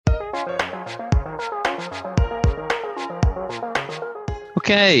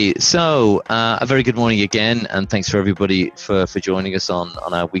Okay, so a very good morning again, and thanks for everybody for joining us on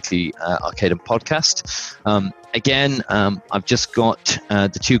our weekly Arcadem podcast. I've just got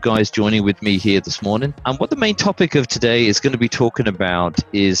the two guys joining with me here this morning. And what the main topic of today is going to be talking about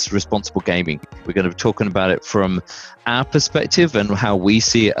is responsible gaming. We're going to be talking about it from our perspective and how we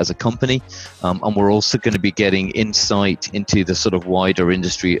see it as a company. And we're also going to be getting insight into the sort of wider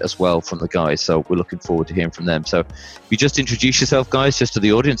industry as well from the guys. So we're looking forward to hearing from them. So if you just introduce yourself, guys, just to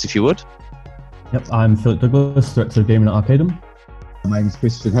the audience, if you would. Yep, I'm Philip Douglas, Director of Gaming at Arcadem. My name is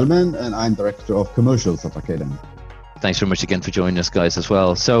Christian Hellman, and I'm Director of Commercials at Arcadem. Thanks very much again for joining us, guys, as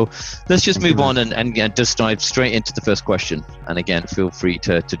well. So let's just move on and just dive straight into the first question. And again, feel free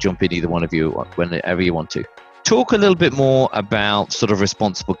to jump in, either one of you, whenever you want to. Talk a little bit more about sort of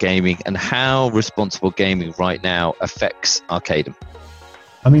responsible gaming and how responsible gaming right now affects Arcadem.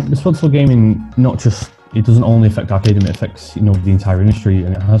 I mean, responsible gaming, it doesn't only affect Arcadem, it affects, the entire industry,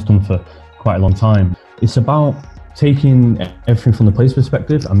 and it has done for quite a long time. It's about taking everything from the player's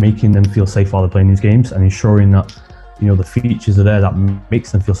perspective and making them feel safe while they're playing these games, and ensuring that the features are there that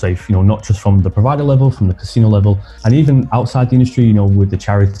makes them feel safe, not just from the provider level, from the casino level, and even outside the industry, with the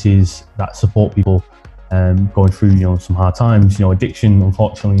charities that support people going through some hard times. Addiction,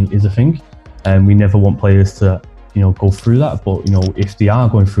 unfortunately, is a thing, and we never want players to go through that, but if they are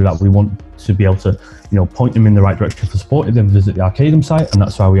going through that, we want to be able to point them in the right direction for support if they visit the Arcadem site, and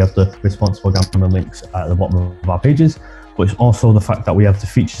that's why we have the responsible gambling links at the bottom of our pages. But it's also the fact that we have the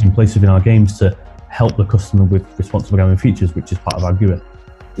features in place within our games to help the customer with responsible gambling features, which is part of our GUI.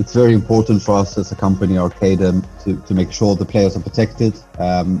 It's very important for us as a company, Arcadem, to make sure the players are protected,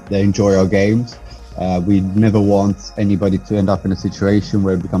 they enjoy our games. We never want anybody to end up in a situation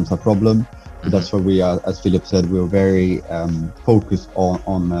where it becomes a problem. So that's why we are, as Philip said, we're very focused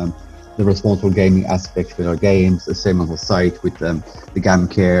on the responsible gaming aspect with our games, the same on the site with the GAM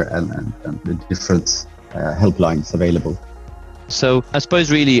care and the different helplines available. So I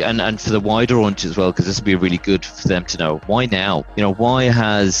suppose really, and for the wider audience as well, because this would be really good for them to know, why now? Why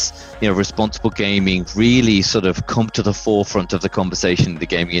has responsible gaming really sort of come to the forefront of the conversation in the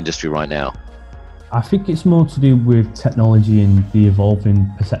gaming industry right now? I think it's more to do with technology and the evolving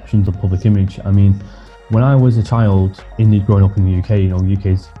perceptions of public image. I mean, when I was a child, growing up in the UK,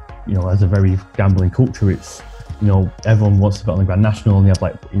 UK's, has a very gambling culture. It's, everyone wants to bet on the Grand National, and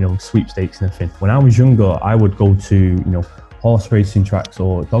they have sweepstakes and everything. When I was younger, I would go to, horse racing tracks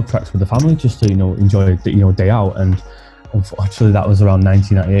or dog tracks with the family just to, enjoy a day out. And unfortunately, that was around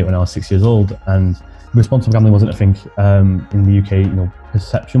 1998 when I was 6 years old. And responsible gambling wasn't a thing in the UK,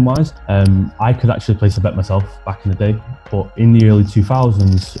 perception-wise. I could actually place a bet myself back in the day, but in the early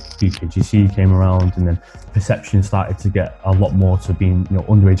 2000s, UKGC came around, and then perception started to get a lot more to being,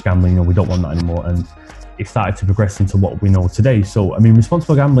 underage gambling. We don't want that anymore, and it started to progress into what we know today. So, I mean,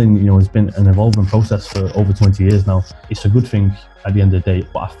 responsible gambling, has been an evolving process for over 20 years now. It's a good thing at the end of the day,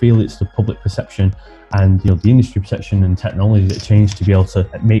 but I feel it's the public perception and the industry perception and technology that changed to be able to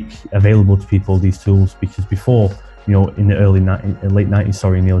make available to people these tools. Because before, in the late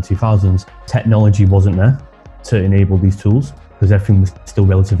 90s, in the early 2000s, technology wasn't there to enable these tools because everything was still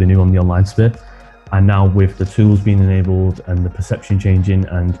relatively new on the online sphere. And now with the tools being enabled and the perception changing,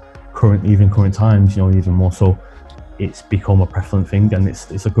 and current times, even more so, it's become a prevalent thing, and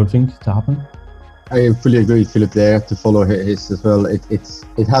it's a good thing to happen. I fully agree with Philip there, to follow his as well.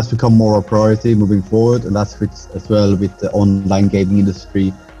 It has become more a priority moving forward, and that's as well with the online gaming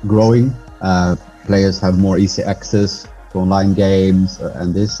industry growing. Players have more easy access to online games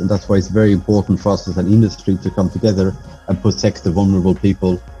and that's why it's very important for us as an industry to come together and protect the vulnerable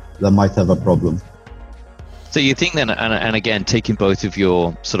people that might have a problem. So you think then, and again, taking both of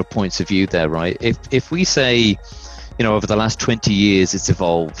your sort of points of view there, right? If we say, over the last 20 years it's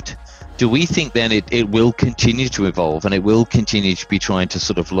evolved, do we think then it will continue to evolve, and it will continue to be trying to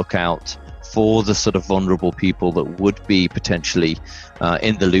sort of look out for the sort of vulnerable people that would be potentially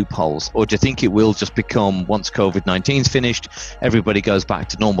in the loopholes? Or do you think it will just become, once COVID-19 is finished, everybody goes back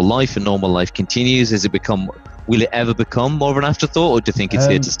to normal life and normal life continues? Will it ever become more of an afterthought, or do you think it's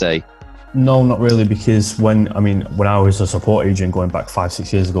here to stay? No, not really, because when I was a support agent going back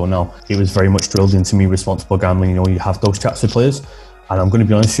 5-6 years ago now, it was very much drilled into me, responsible gambling. You have those chats with players, and I'm going to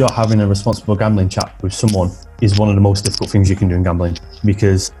be honest with you, having a responsible gambling chat with someone is one of the most difficult things you can do in gambling,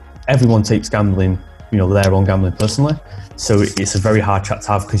 because everyone takes gambling, their own gambling personally. So it's a very hard chat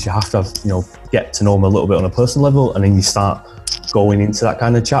to have, because you have to get to know them a little bit on a personal level, and then you start going into that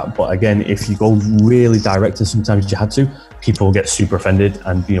kind of chat. But again, if you go really direct, and sometimes you had to, people will get super offended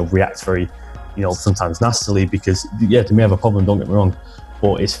and react very sometimes nastily, because they may have a problem, don't get me wrong,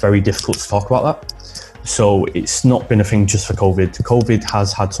 but it's very difficult to talk about that. So it's not been a thing just for COVID. COVID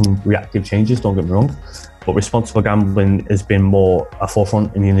has had some reactive changes, don't get me wrong, but responsible gambling has been more a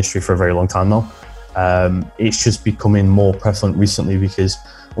forefront in the industry for a very long time now. It's just becoming more prevalent recently because,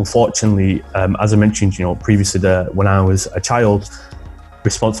 unfortunately, as I mentioned, previously when I was a child,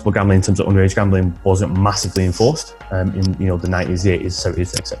 responsible gambling in terms of underage gambling wasn't massively enforced in the 90s, the 80s,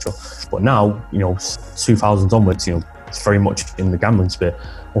 70s, etc. But now, 2000s onwards, it's very much in the gambling sphere.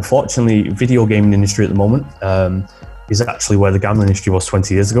 Unfortunately, video gaming industry at the moment is actually where the gambling industry was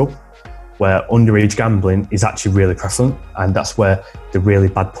 20 years ago, where underage gambling is actually really prevalent, and that's where the really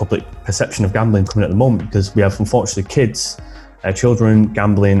bad public perception of gambling coming at the moment, because we have, unfortunately, children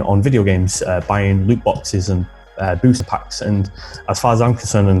gambling on video games, buying loot boxes and booster packs, and as far as I'm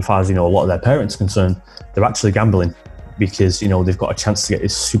concerned, and as far as a lot of their parents are concerned, they're actually gambling because they've got a chance to get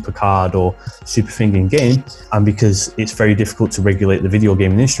this super card or super thing in game, and because it's very difficult to regulate the video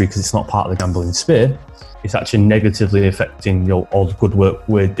game industry because it's not part of the gambling sphere, it's actually negatively affecting all the good work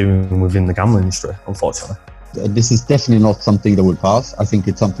we're doing within the gambling industry, unfortunately. This is definitely not something that would pass. I think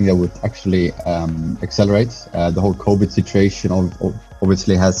it's something that would actually accelerate. The whole COVID situation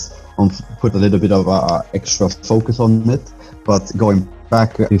obviously has put a little bit of extra focus on it. But going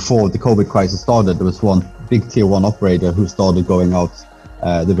back before the COVID crisis started, there was one big tier 1 operator who started going out.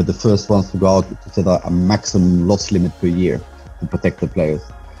 They were the first ones to go out to set a maximum loss limit per year to protect the players.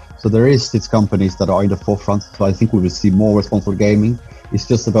 So there is these companies that are in the forefront. So I think we will see more responsible gaming. It's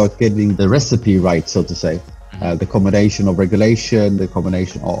just about getting the recipe right, so to say. The combination of regulation, the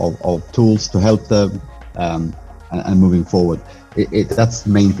combination of tools to help them, and moving forward. That's the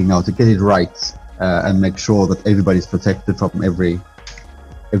main thing now, to get it right and make sure that everybody's protected from every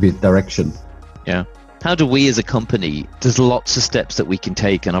direction. Yeah. How do we as a company, there's lots of steps that we can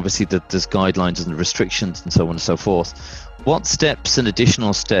take, and obviously there's guidelines and restrictions and so on and so forth. What steps and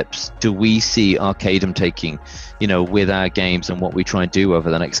additional steps do we see Arcadem taking, with our games and what we try and do over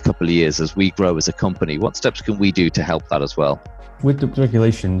the next couple of years as we grow as a company? What steps can we do to help that as well? With the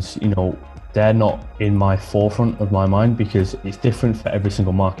regulations, they're not in my forefront of my mind because it's different for every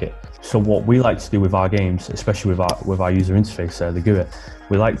single market. So what we like to do with our games, especially with our user interface, the GUI,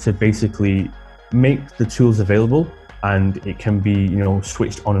 we like to basically make the tools available, and it can be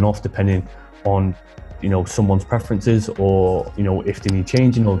switched on and off depending on someone's preferences, or if they need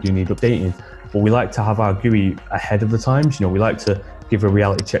changing or do need updating. But we like to have our GUI ahead of the times. We like to give a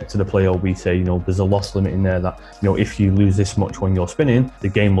reality check to the player. We say, there's a loss limit in there that, if you lose this much when you're spinning, the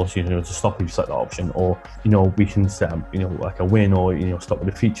game will, to stop if you select that option, or, we can set, like a win, or, stop with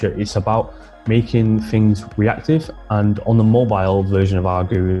a feature. It's about making things reactive. And on the mobile version of our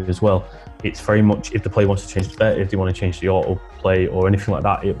GUI as well, it's very much, if the player wants to change the bet, if they want to change the auto play or anything like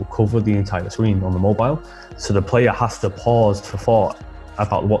that, it will cover the entire screen on the mobile. So the player has to pause for thought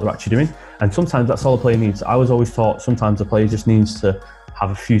about what they're actually doing. And sometimes that's all the player needs. I was always taught sometimes the player just needs to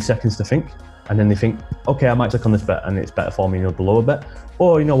have a few seconds to think, and then they think, okay, I might click on this bet and it's better for me, the lower bet.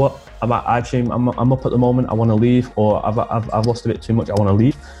 Or I'm up at the moment, I want to leave, or I've lost a bit too much, I want to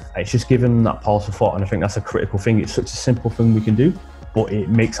leave. It's just giving them that pause for thought, and I think that's a critical thing. It's such a simple thing we can do, but it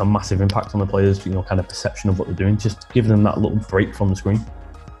makes a massive impact on the players, kind of perception of what they're doing, just giving them that little break from the screen.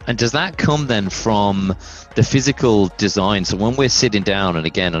 And does that come then from the physical design? So when we're sitting down, and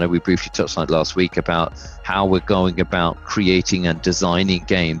again, I know we briefly touched on it last week about how we're going about creating and designing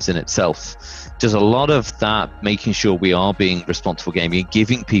games in itself, does a lot of that making sure we are being responsible gaming and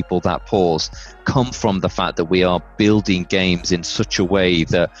giving people that pause come from the fact that we are building games in such a way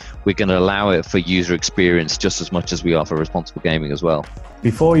that we're going to allow it for user experience just as much as we are for responsible gaming as well?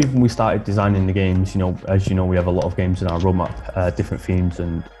 Before even we started designing the games, as we have a lot of games in our roadmap, different themes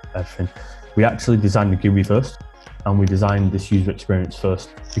and everything. We actually designed the GUI first, and we designed this user experience first,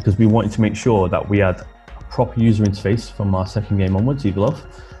 because we wanted to make sure that we had a proper user interface from our second game onwards, Evil Love,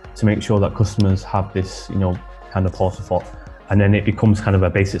 to make sure that customers have this, kind of pause for thought. And then it becomes kind of a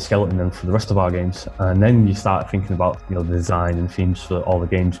basic skeleton then for the rest of our games. And then you start thinking about, the design and themes for all the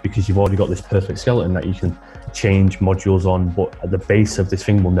games, because you've already got this perfect skeleton that you can change modules on, but at the base of this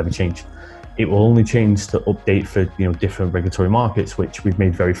thing will never change. It will only change to update for, different regulatory markets, which we've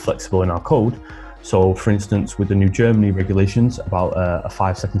made very flexible in our code. So for instance, with the new Germany regulations about a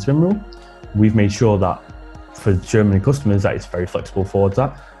 5-second spin rule, we've made sure that for German customers that it's very flexible towards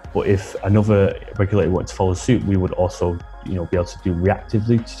that. But if another regulator wanted to follow suit, we would also, be able to do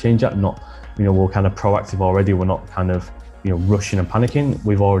reactively to change that. Not, we're kind of proactive already. We're not kind of, rushing and panicking.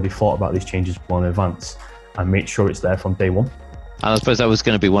 We've already thought about these changes well in advance and make sure it's there from day one. And I suppose that was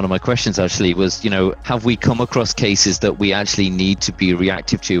going to be one of my questions actually was, have we come across cases that we actually need to be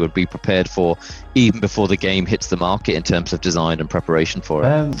reactive to and be prepared for even before the game hits the market in terms of design and preparation for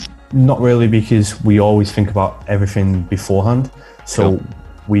it? Not really, because we always think about everything beforehand. So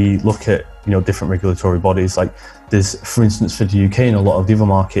we look at, different regulatory bodies. Like there's, for instance, for the UK and a lot of the other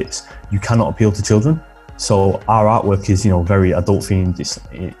markets, you cannot appeal to children. So our artwork is, very adult themed. It's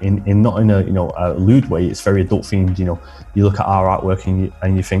not in a lewd way. It's very adult themed. You look at our artwork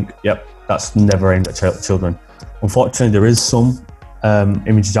and you think, yep, that's never aimed at children. Unfortunately, there is some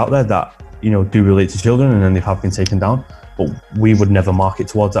images out there that do relate to children, and then they have been taken down. But we would never market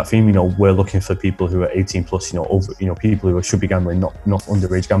towards that theme. We're looking for people who are 18 plus. Over. People who should be gambling, not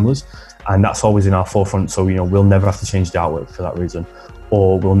underage gamblers, and that's always in our forefront. So we'll never have to change the artwork for that reason,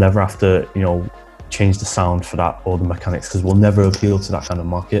 or we'll never have to change the sound for that or the mechanics, because we'll never appeal to that kind of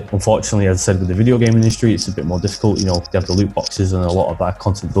market. Unfortunately, as I said, with the video game industry, it's a bit more difficult. They have the loot boxes, and a lot of that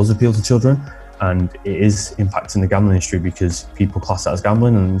content does appeal to children, and it is impacting the gambling industry because people class that as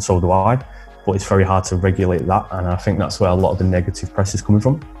gambling, and so do I. But it's very hard to regulate that, and I think that's where a lot of the negative press is coming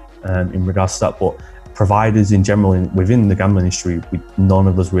from in regards to that. But providers in general within the gambling industry, none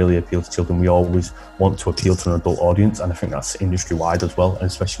of us really appeal to children. We always want to appeal to an adult audience, and I think that's industry wide as well, and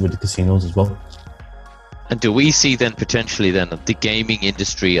especially with the casinos as well. And do we see then potentially then the gaming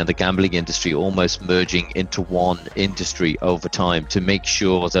industry and the gambling industry almost merging into one industry over time to make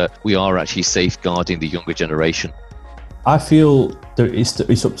sure that we are actually safeguarding the younger generation? I feel that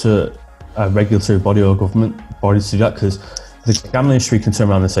it's up to a regulatory body or government body to do that, because the gambling industry can turn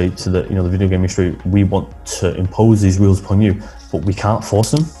around and say to the the video game industry, we want to impose these rules upon you, but we can't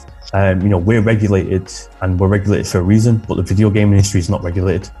force them. We're regulated, and we're regulated for a reason, but the video game industry is not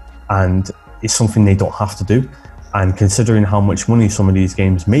regulated, and it's something they don't have to do. And considering how much money some of these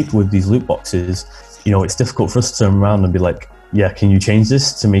games make with these loot boxes, it's difficult for us to turn around and be like, yeah, can you change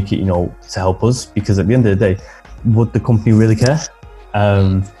this to make it, to help us? Because at the end of the day, would the company really care?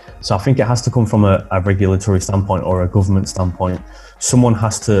 So I think it has to come from a regulatory standpoint or a government standpoint. Someone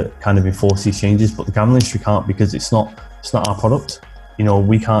has to kind of enforce these changes, but the gambling industry can't, because it's not our product.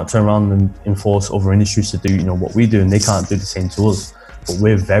 We can't turn around and enforce other industries to do, what we do, and they can't do the same to us. But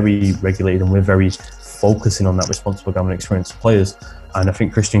we're very regulated, and we're very focusing on that responsible gambling experience for players. And I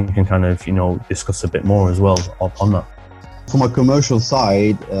think Christian can kind of, discuss a bit more as well on that. From a commercial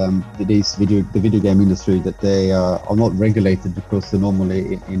side, the video game industry, that they are not regulated because they're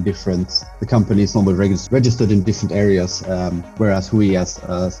normally the companies normally registered in different areas, whereas we as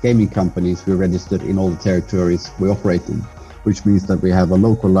gaming companies, we're registered in all the territories we operate in, which means that we have a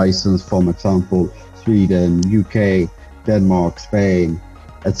local license from, example, Sweden, UK, Denmark, Spain,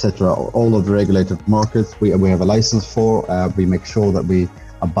 etc. All of the regulated markets we have a license for. We make sure that we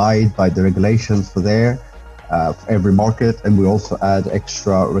abide by the regulations for every market, and we also add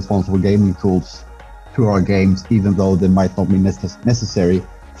extra responsible gaming tools to our games, even though they might not be necessary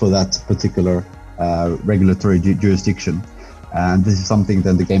for that particular regulatory jurisdiction. And this is something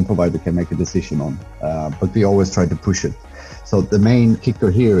that the game provider can make a decision on, but we always try to push it. So the main kicker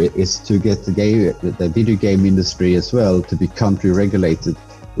here is to get the video game industry as well to be country regulated,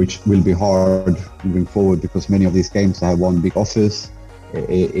 which will be hard moving forward, because many of these games have one big office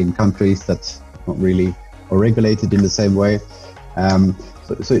in countries that's not really are regulated in the same way.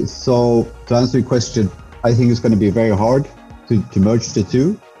 So to answer your question, I think it's going to be very hard to merge the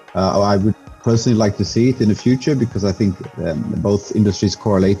two. I would personally like to see it in the future, because I think both industries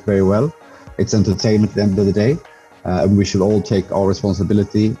correlate very well. It's entertainment at the end of the day. And we should all take our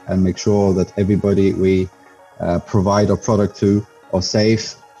responsibility and make sure that everybody we provide our product to are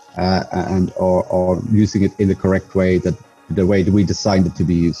safe and are using it in the correct way, the way that we designed it to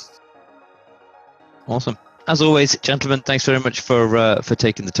be used. Awesome. As always, gentlemen, thanks very much for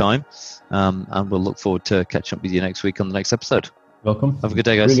taking the time, and we'll look forward to catching up with you next week on the next episode. Welcome. Have a good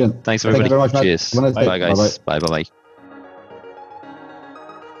day, guys. Brilliant. Thanks everybody. Thank you very much, Cheers. Matt. Bye, guys. Bye-bye. Bye.